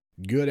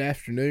Good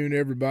afternoon,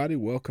 everybody.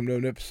 Welcome to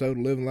an episode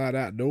of Living Light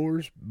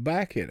Outdoors.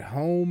 Back at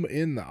home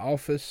in the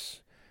office,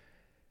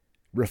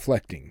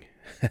 reflecting.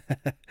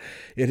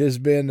 It has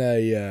been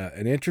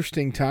an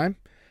interesting time.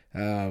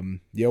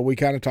 We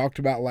kind of talked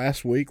about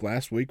last week.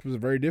 Last week was a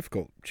very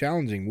difficult,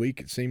 challenging week.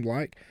 It seemed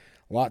like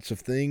lots of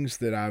things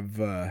that I've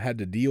had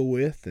to deal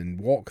with and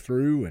walk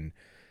through,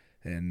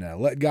 and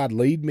let God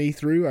lead me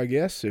through. I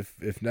guess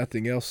if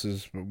nothing else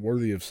is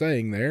worthy of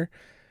saying there.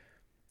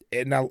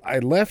 And I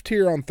left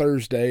here on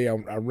Thursday.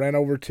 I ran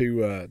over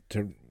to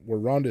where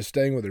Rhonda's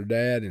staying with her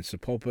dad in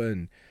Sapulpa,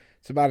 and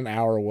it's about an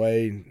hour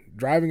away.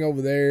 Driving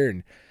over there,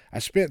 and I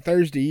spent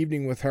Thursday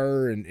evening with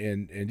her,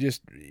 and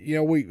just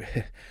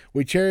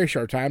we cherish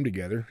our time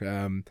together.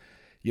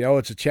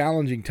 It's a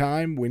challenging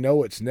time. We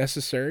know it's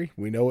necessary.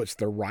 We know it's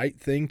the right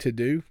thing to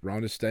do.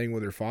 Rhonda's staying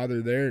with her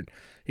father there. And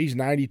he's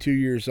 92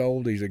 years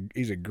old.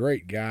 He's a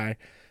great guy.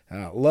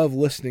 Love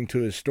listening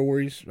to his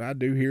stories. I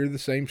do hear the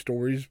same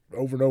stories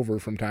over and over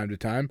from time to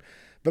time,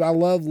 but I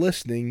love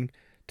listening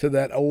to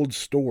that old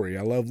story.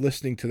 I love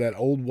listening to that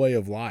old way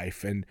of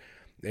life, and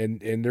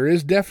there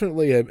is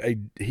definitely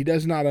he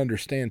does not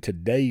understand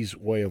today's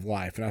way of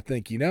life, and I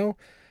think he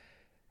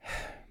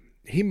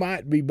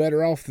might be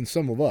better off than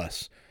some of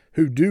us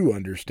who do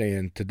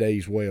understand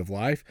today's way of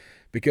life,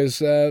 because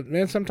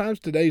sometimes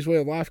today's way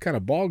of life kind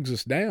of bogs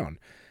us down,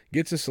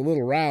 gets us a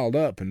little riled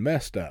up and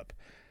messed up.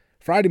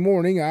 Friday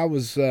morning, I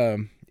was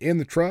in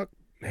the truck,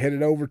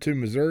 headed over to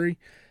Missouri.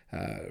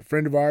 A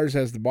friend of ours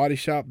has the body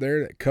shop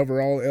there, that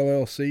Coverall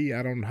LLC,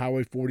 out on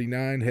Highway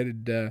 49,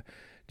 headed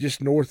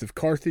just north of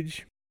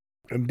Carthage,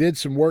 and did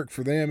some work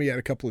for them. He had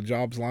a couple of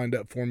jobs lined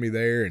up for me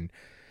there, and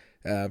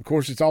of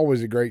course, it's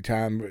always a great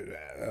time.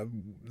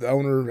 The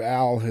owner,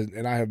 Al,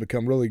 and I have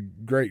become really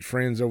great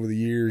friends over the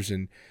years,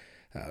 and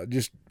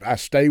I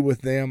stay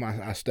with them.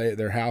 I stay at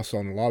their house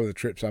on a lot of the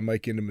trips I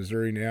make into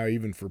Missouri now,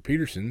 even for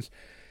Peterson's.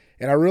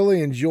 And I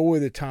really enjoy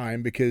the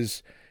time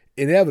because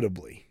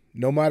inevitably,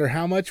 no matter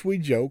how much we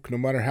joke, no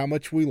matter how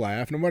much we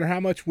laugh, no matter how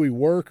much we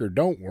work or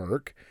don't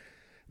work,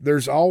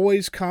 there's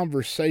always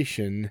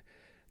conversation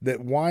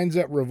that winds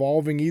up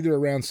revolving either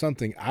around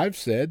something I've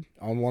said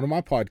on one of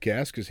my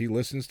podcasts, because he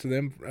listens to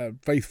them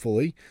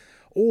faithfully,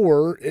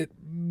 or it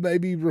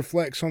maybe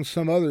reflects on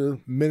some other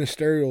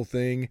ministerial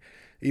thing.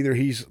 Either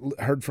he's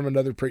heard from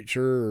another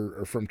preacher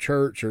or from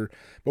church,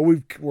 but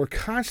we're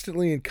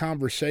constantly in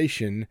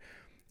conversation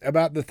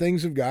about the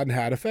things of God and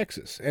how it affects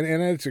us. And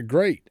it's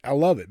I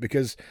love it,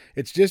 because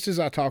it's just as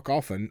I talk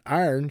often,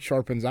 iron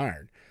sharpens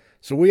iron.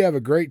 So we have a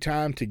great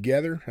time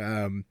together.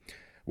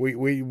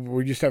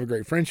 We just have a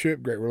great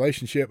friendship, great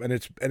relationship.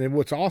 And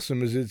what's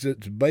awesome is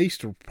it's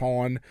based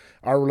upon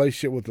our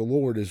relationship with the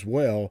Lord as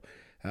well.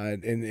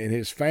 And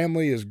his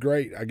family is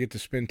great. I get to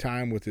spend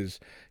time with his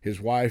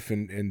wife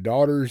and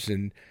daughters,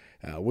 and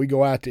we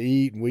go out to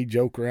eat, and we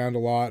joke around a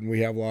lot, and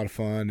we have a lot of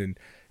fun, and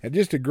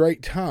just a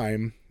great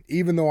time.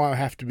 Even though I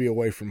have to be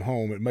away from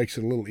home, it makes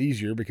it a little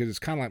easier, because it's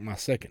kind of like my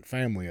second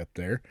family up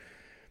there.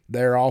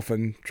 They're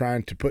often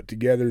trying to put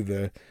together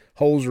the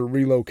Holzer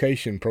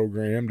relocation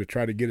program to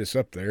try to get us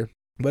up there.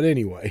 But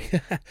anyway,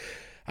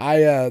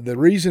 the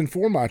reason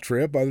for my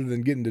trip, other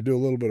than getting to do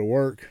a little bit of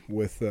work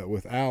with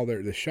Al there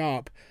at the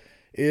shop,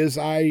 is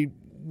my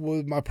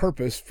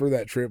purpose for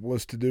that trip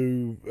was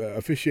to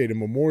officiate a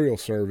memorial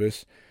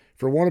service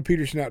for one of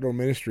Peterson Outdoor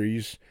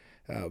Ministries'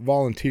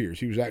 volunteers.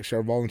 He was actually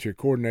our volunteer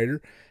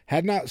coordinator,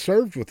 had not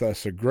served with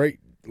us a great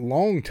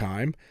long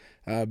time,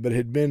 but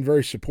had been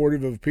very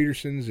supportive of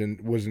Peterson's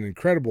and was an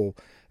incredible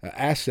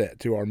asset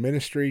to our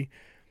ministry.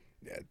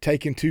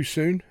 Taken too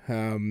soon.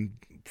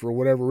 For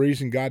whatever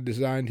reason, God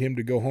designed him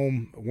to go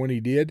home when he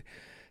did.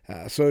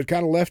 So it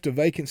kind of left a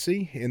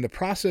vacancy. In the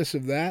process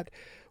of that,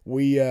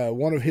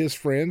 one of his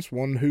friends,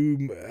 one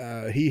whom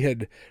he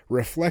had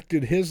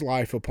reflected his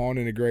life upon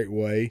in a great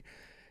way,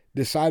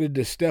 decided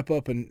to step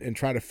up and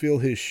try to fill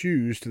his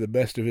shoes to the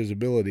best of his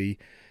ability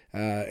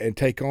and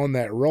take on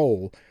that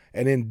role.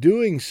 And in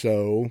doing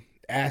so,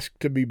 asked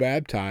to be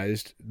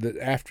baptized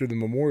after the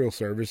memorial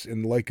service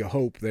in the Lake of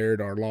Hope there at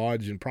our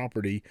lodge and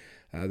property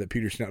that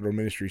Peterson Outdoor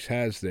Ministries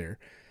has there.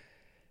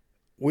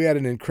 We had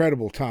an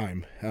incredible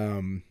time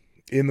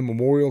in the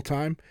memorial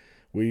time.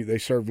 They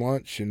served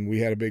lunch, and we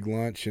had a big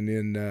lunch, and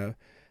then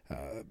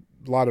a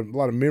lot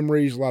of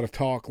memories, a lot of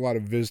talk, a lot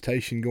of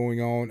visitation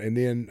going on, and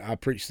then I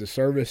preached the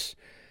service.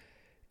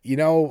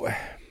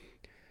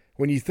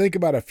 When you think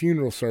about a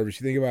funeral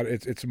service, you think about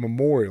it's a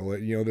memorial.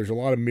 There's a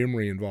lot of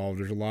memory involved.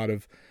 There's a lot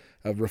of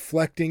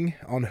reflecting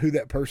on who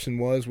that person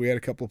was. We had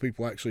a couple of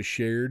people actually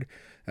shared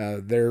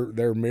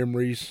their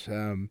memories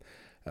of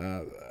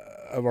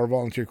our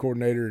volunteer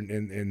coordinator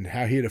and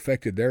how he had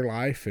affected their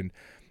life. And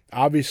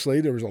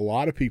obviously there was a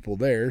lot of people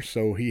there,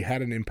 so he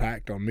had an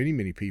impact on many,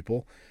 many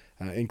people,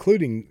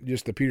 including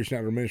just the Peterson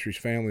Outdoor Ministries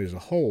family as a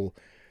whole.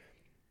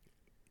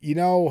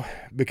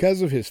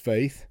 Because of his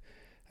faith,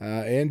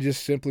 and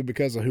just simply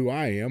because of who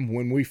I am,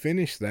 when we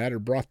finished that or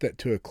brought that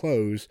to a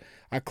close,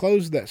 I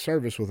closed that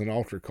service with an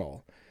altar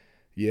call.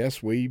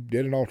 Yes, we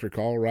did an altar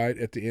call right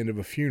at the end of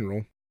a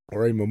funeral,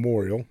 or a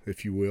memorial,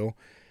 if you will.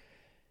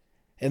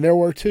 And there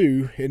were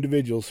two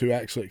individuals who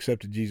actually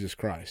accepted Jesus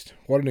Christ.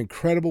 What an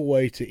incredible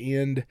way to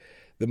end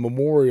the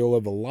memorial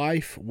of a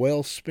life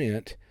well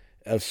spent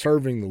of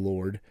serving the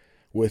Lord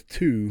with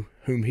two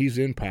whom he's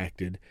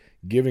impacted,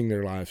 giving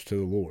their lives to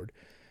the Lord.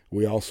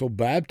 We also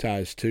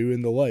baptized two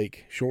in the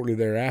lake shortly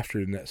thereafter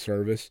in that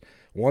service,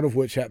 one of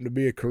which happened to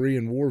be a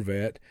Korean War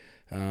vet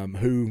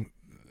who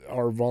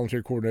our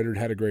volunteer coordinator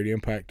had a great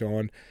impact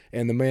on,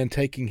 and the man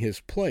taking his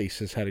place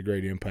has had a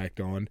great impact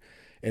on.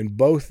 And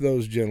both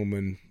those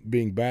gentlemen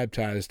being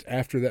baptized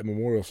after that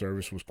memorial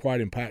service was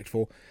quite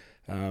impactful.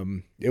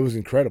 It was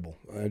incredible.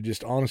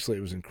 Just honestly,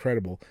 it was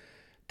incredible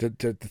to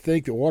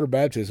think that water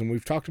baptism,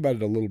 we've talked about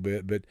it a little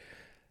bit, but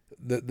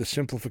the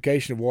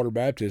simplification of water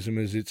baptism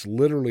is it's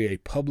literally a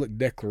public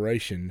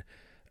declaration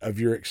of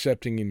your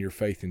accepting in your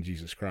faith in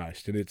Jesus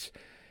Christ. And it's,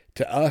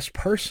 to us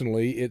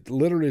personally, it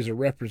literally is a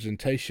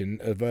representation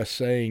of us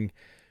saying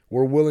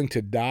we're willing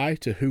to die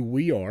to who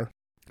we are,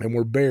 and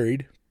we're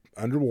buried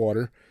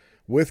underwater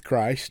with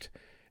Christ,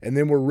 and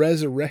then we're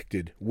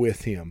resurrected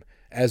with him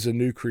as a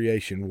new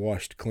creation,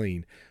 washed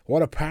clean.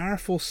 What a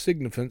powerful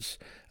significance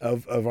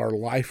of our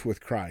life with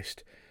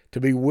Christ,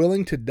 to be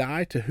willing to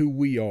die to who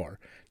we are,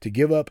 to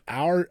give up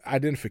our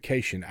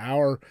identification,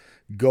 our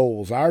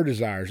goals, our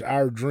desires,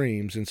 our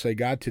dreams, and say,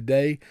 God,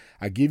 today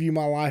I give you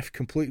my life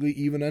completely,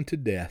 even unto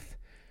death,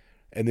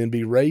 and then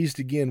be raised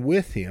again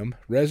with him,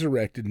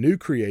 resurrected, new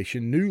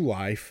creation, new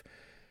life,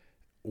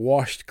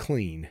 washed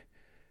clean,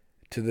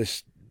 to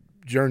this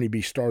journey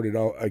be started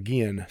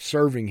again,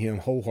 serving him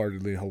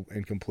wholeheartedly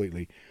and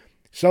completely.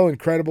 So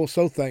incredible,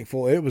 so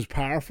thankful. It was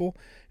powerful.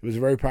 It was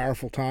a very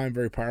powerful time,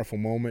 very powerful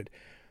moment.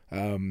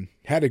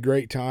 Had a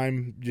great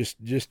time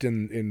just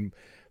in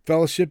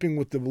fellowshipping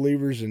with the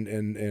believers and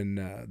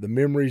the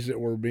memories that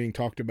were being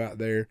talked about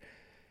there.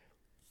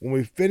 When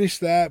we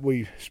finished that,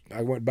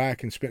 I went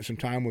back and spent some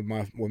time with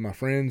my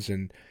friends,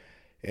 and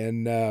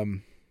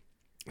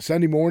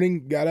Sunday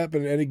morning got up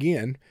and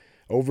again,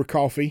 over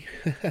coffee,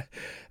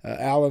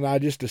 Al and I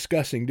just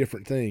discussing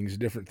different things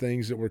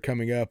that were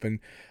coming up. And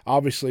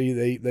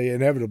obviously they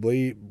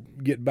inevitably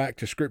get back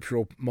to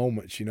scriptural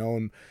moments,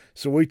 and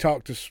so we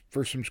talked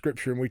for some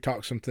scripture, and we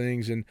talked some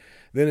things. And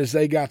then as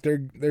they got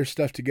their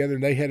stuff together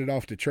and they headed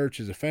off to church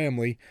as a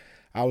family,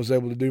 I was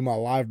able to do my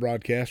live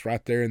broadcast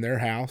right there in their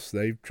house.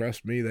 They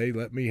trust me. They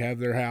let me have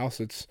their house.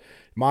 It's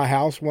my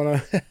house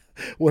when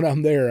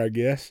I'm there, I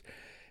guess.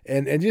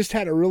 And just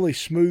had a really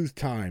smooth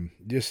time.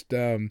 Just,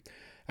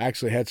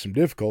 actually had some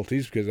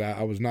difficulties because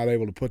I was not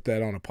able to put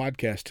that on a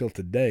podcast till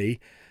today.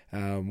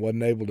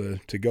 Wasn't able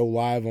to go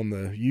live on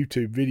the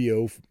YouTube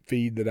video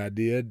feed that I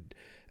did,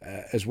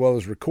 as well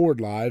as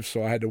record live.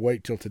 So I had to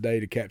wait till today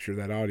to capture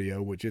that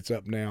audio, which it's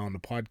up now on the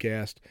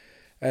podcast,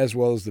 as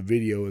well as the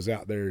video is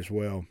out there as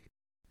well.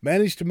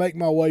 Managed to make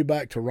my way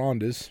back to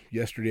Rhonda's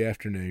yesterday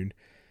afternoon.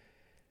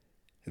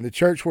 And the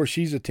church where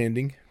she's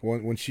attending,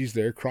 when she's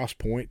there, Cross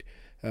Point,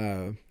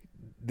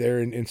 there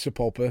in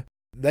Sapulpa,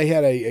 they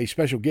had a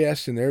special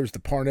guest, and there was the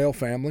Parnell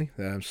family,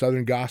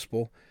 Southern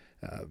Gospel,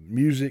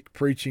 music,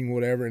 preaching,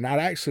 whatever. And I'd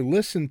actually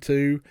listened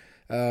to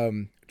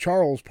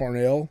Charlie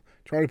Parnell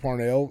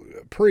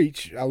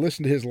preach. I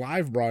listened to his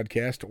live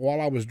broadcast while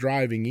I was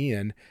driving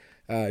in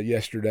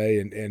yesterday,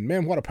 and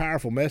man, what a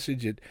powerful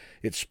message.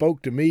 It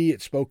spoke to me.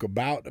 It spoke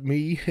about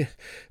me. I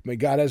mean,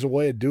 God has a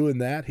way of doing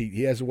that.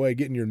 He has a way of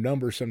getting your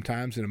number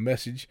sometimes in a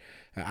message.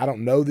 I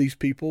don't know these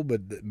people,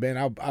 but man,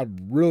 I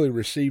really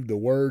received the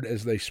word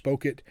as they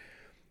spoke it.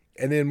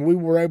 And then we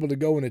were able to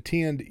go and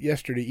attend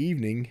yesterday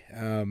evening.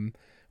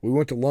 We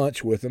went to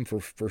lunch with them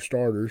for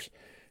starters.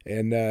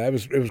 And it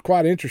was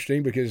quite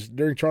interesting because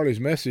during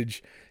Charlie's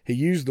message, he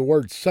used the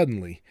word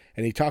suddenly.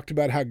 And he talked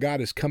about how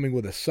God is coming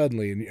with us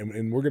suddenly.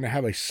 And we're going to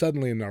have a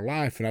suddenly in our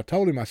life. And I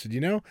told him, I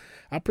said,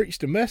 I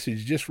preached a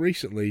message just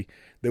recently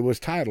that was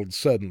titled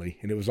Suddenly.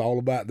 And it was all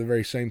about the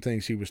very same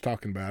things he was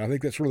talking about. I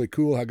think that's really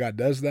cool how God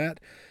does that.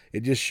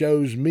 It just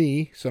shows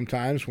me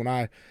sometimes when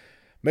I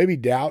maybe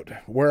doubt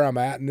where I'm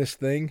at in this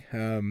thing,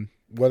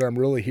 whether I'm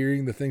really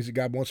hearing the things that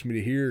God wants me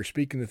to hear or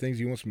speaking the things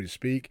he wants me to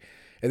speak,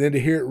 and then to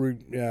hear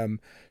it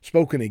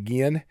spoken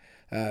again.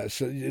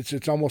 So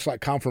it's almost like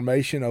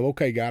confirmation of,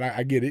 okay, God,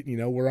 I get it.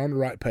 We're on the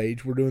right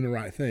page. We're doing the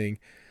right thing.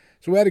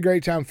 So we had a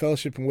great time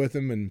fellowshipping with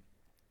him, and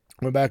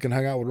went back and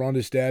hung out with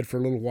Rhonda's dad for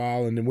a little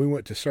while. And then we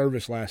went to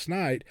service last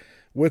night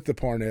with the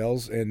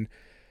Parnells. And,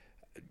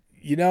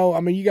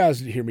 you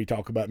guys hear me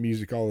talk about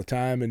music all the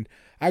time, and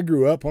I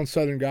grew up on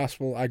Southern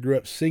Gospel. I grew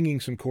up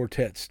singing some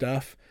quartet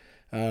stuff,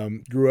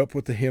 grew up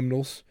with the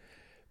hymnals,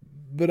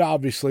 but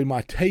obviously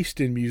my taste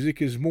in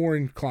music is more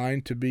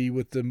inclined to be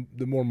with the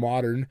more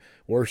modern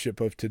worship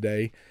of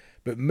today.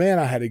 But man,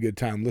 I had a good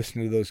time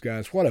listening to those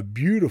guys. What a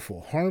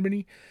beautiful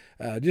harmony,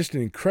 just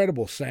an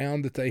incredible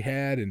sound that they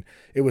had, and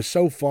it was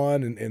so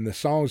fun. And the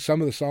songs, some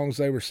of the songs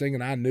they were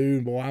singing, I knew,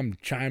 and boy, I'm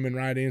chiming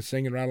right in,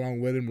 singing right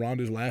along with them.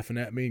 Rhonda's laughing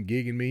at me and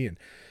gigging me, and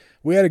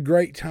we had a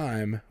great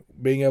time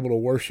being able to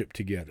worship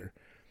together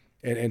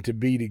and to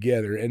be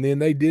together. And then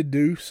they did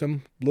do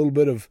some little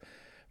bit of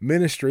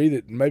ministry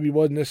that maybe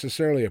wasn't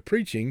necessarily a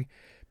preaching,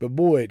 but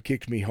boy, it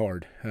kicked me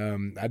hard.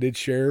 I did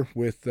share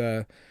with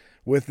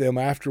them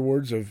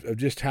afterwards of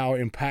just how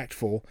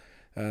impactful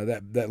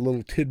that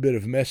little tidbit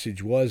of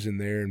message was in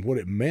there and what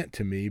it meant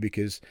to me,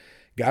 because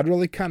God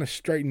really kind of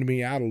straightened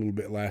me out a little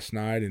bit last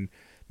night, and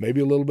maybe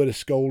a little bit of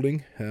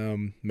scolding,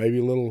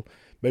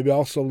 maybe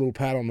also a little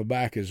pat on the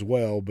back as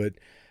well. But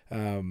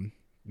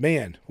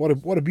man,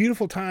 what a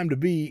beautiful time to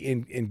be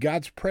in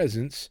God's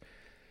presence,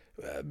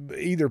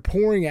 either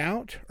pouring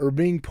out or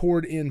being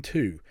poured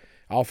into.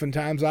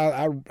 Oftentimes,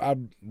 I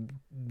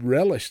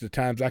relish the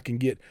times I can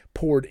get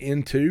poured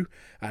into.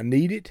 I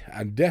need it.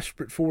 I'm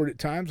desperate for it at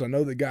times. I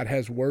know that God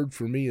has word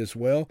for me as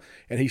well,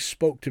 and He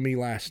spoke to me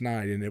last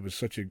night, and it was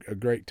such a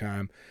great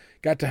time.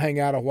 Got to hang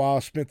out a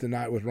while, spent the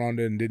night with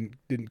Rhonda, and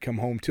didn't come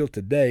home till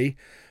today.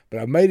 But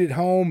I made it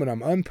home, and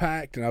I'm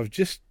unpacked, and I was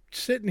just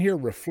sitting here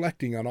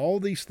reflecting on all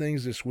these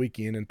things this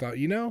weekend, and thought,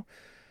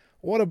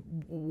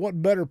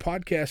 what better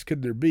podcast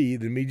could there be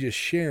than me just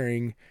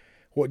sharing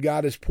what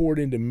God has poured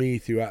into me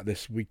throughout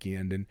this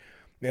weekend.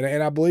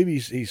 And I believe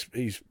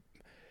he's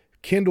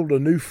kindled a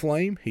new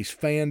flame. He's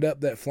fanned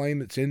up that flame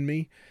that's in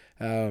me,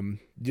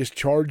 just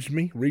charged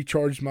me,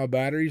 recharged my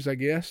batteries, I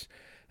guess.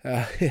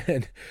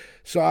 And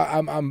so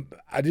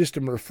I just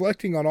am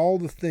reflecting on all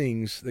the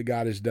things that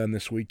God has done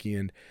this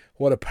weekend.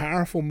 What a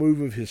powerful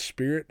move of His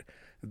Spirit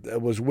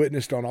that was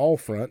witnessed on all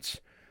fronts.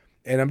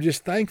 And I'm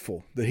just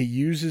thankful that He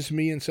uses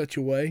me in such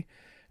a way.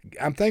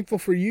 I'm thankful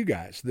for you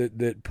guys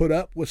that put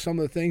up with some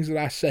of the things that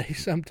I say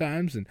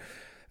sometimes. And,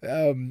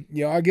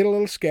 I get a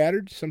little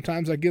scattered.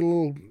 Sometimes I get a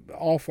little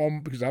off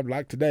on, because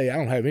like today, I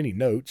don't have any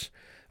notes.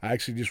 I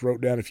actually just wrote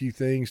down a few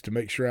things to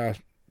make sure I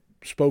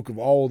spoke of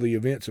all the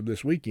events of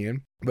this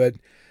weekend. But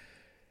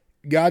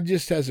God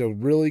just has a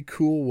really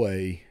cool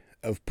way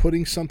of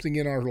putting something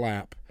in our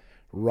lap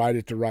right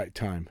at the right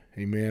time.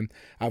 Amen.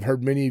 I've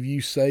heard many of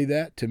you say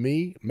that to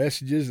me,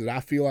 messages that I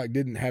feel like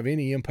didn't have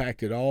any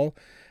impact at all.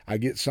 I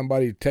get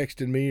somebody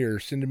texting me or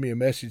sending me a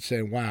message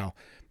saying, wow,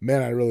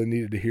 man, I really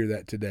needed to hear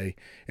that today.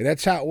 And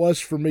that's how it was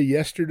for me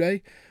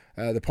yesterday.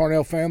 The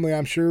Parnell family,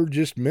 I'm sure,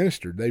 just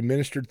ministered. They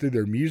ministered through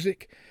their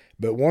music.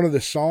 But one of the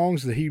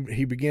songs that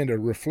he began to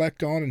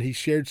reflect on, and he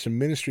shared some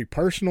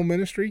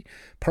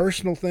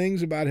personal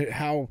things about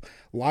how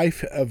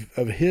life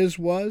of his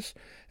was,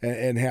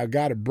 and how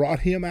God had brought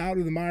him out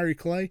of the miry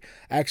clay,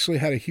 actually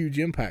had a huge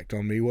impact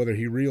on me, whether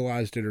he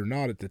realized it or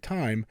not at the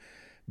time.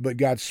 But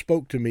God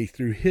spoke to me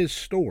through his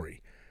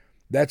story.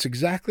 That's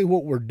exactly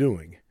what we're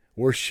doing.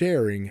 We're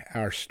sharing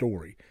our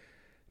story.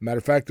 Matter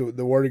of fact,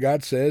 the Word of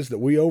God says that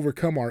we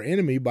overcome our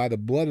enemy by the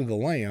blood of the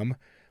Lamb,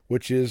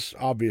 which is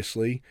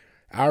obviously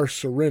our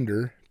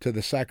surrender to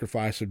the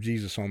sacrifice of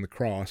Jesus on the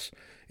cross,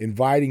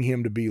 inviting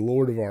Him to be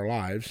Lord of our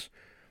lives,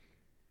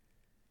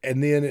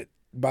 and then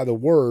by the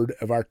word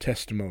of our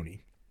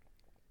testimony.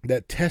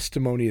 That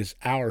testimony is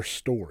our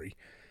story.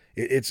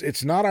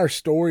 It's not our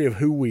story of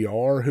who we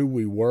are, who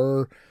we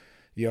were,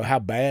 how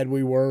bad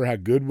we were, how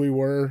good we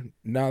were.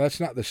 No, that's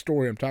not the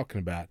story I'm talking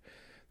about.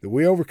 That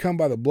we overcome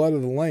by the blood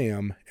of the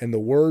Lamb and the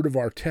word of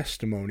our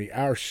testimony,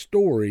 our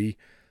story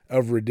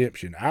of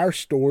redemption, our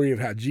story of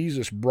how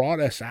Jesus brought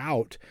us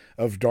out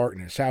of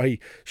darkness, how He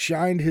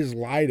shined His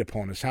light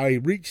upon us, how He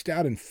reached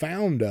out and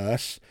found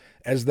us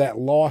as that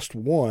lost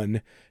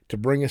one to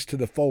bring us to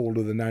the fold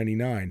of the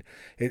 99.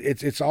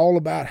 It's all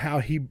about how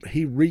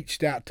he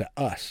reached out to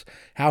us,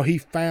 how He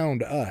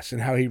found us,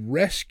 and how He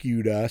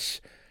rescued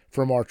us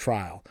from our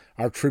trial,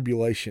 our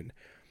tribulation.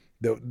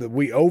 That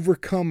we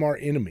overcome our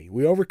enemy.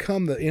 We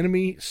overcome the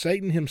enemy,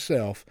 Satan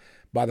himself,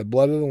 by the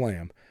blood of the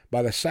Lamb,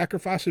 by the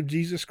sacrifice of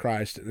Jesus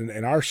Christ,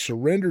 and our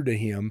surrender to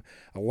Him,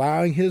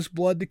 allowing His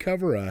blood to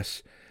cover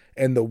us,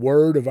 and the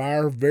word of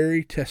our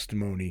very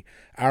testimony,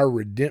 our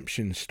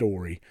redemption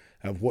story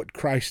of what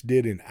Christ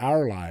did in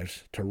our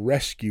lives to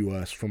rescue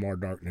us from our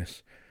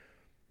darkness.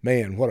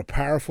 Man, what a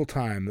powerful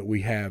time that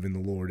we have in the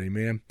Lord.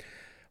 Amen.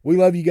 We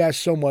love you guys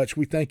so much.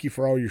 We thank you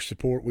for all your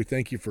support. We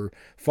thank you for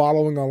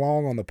following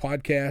along on the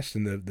podcast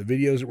and the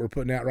videos that we're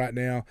putting out right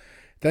now.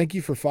 Thank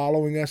you for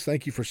following us.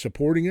 Thank you for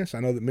supporting us. I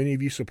know that many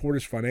of you support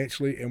us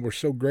financially, and we're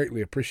so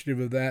greatly appreciative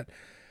of that.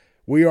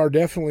 We are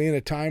definitely in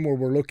a time where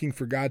we're looking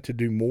for God to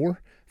do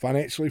more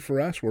financially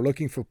for us. We're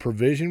looking for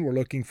provision. We're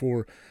looking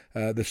for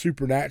the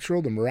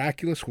supernatural, the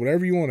miraculous,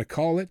 whatever you want to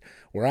call it.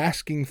 We're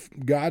asking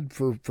God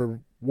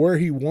for where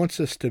He wants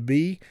us to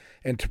be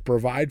and to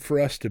provide for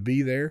us to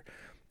be there.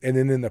 And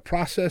then in the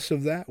process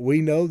of that, we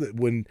know that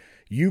when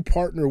you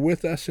partner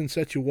with us in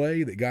such a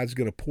way that God's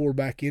going to pour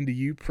back into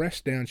you,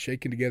 pressed down,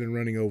 shaken together, and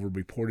running over,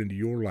 be poured into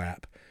your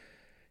lap.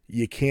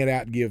 You can't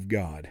outgive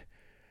God.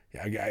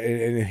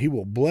 And He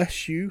will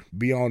bless you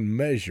beyond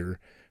measure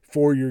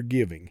for your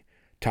giving.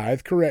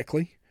 Tithe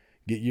correctly.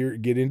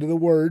 Get into the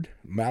Word.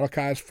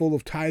 Malachi is full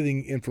of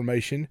tithing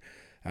information.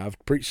 I've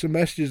preached some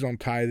messages on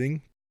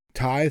tithing.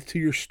 Tithe to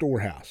your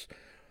storehouse.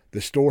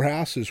 The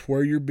storehouse is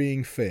where you're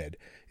being fed.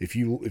 If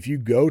you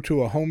go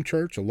to a home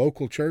church, a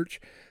local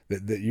church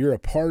that you're a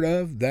part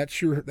of,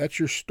 that's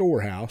your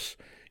storehouse.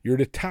 You're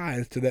to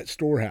tithe to that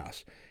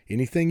storehouse.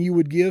 Anything you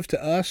would give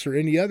to us or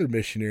any other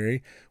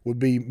missionary would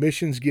be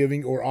missions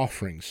giving or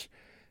offerings.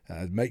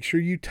 Make sure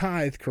you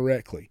tithe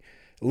correctly.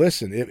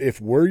 Listen,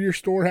 if we're your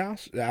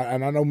storehouse,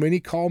 and I know many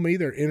call me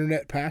their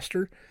internet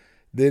pastor,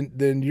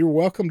 then you're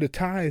welcome to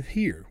tithe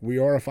here. We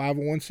are a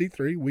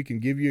 501c3. We can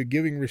give you a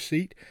giving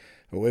receipt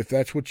if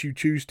that's what you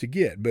choose to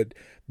get. But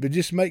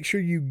just make sure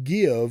you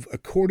give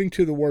according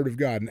to the Word of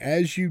God. And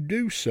as you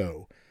do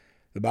so,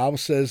 the Bible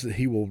says that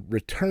He will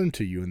return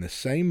to you in the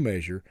same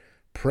measure,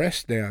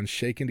 pressed down,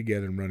 shaken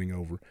together, and running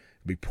over,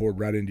 be poured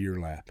right into your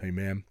lap.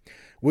 Amen.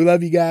 We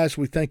love you guys.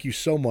 We thank you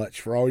so much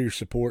for all your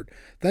support.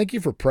 Thank you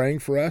for praying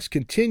for us.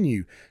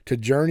 Continue to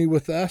journey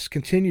with us.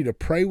 Continue to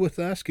pray with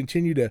us.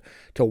 Continue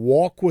to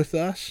walk with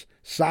us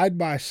side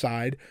by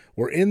side.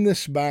 We're in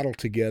this battle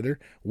together.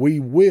 We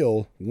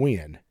will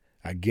win.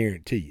 I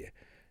guarantee you.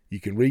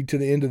 You can read to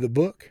the end of the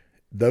book.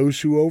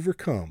 Those who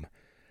overcome,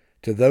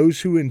 to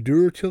those who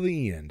endure till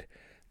the end,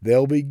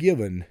 they'll be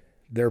given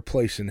their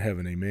place in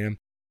heaven. Amen.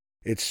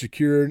 It's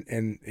secured,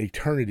 and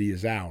eternity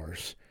is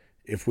ours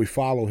if we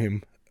follow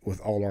Him with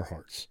all our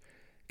hearts.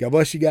 God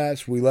bless you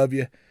guys. We love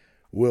you.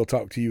 We'll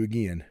talk to you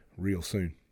again real soon.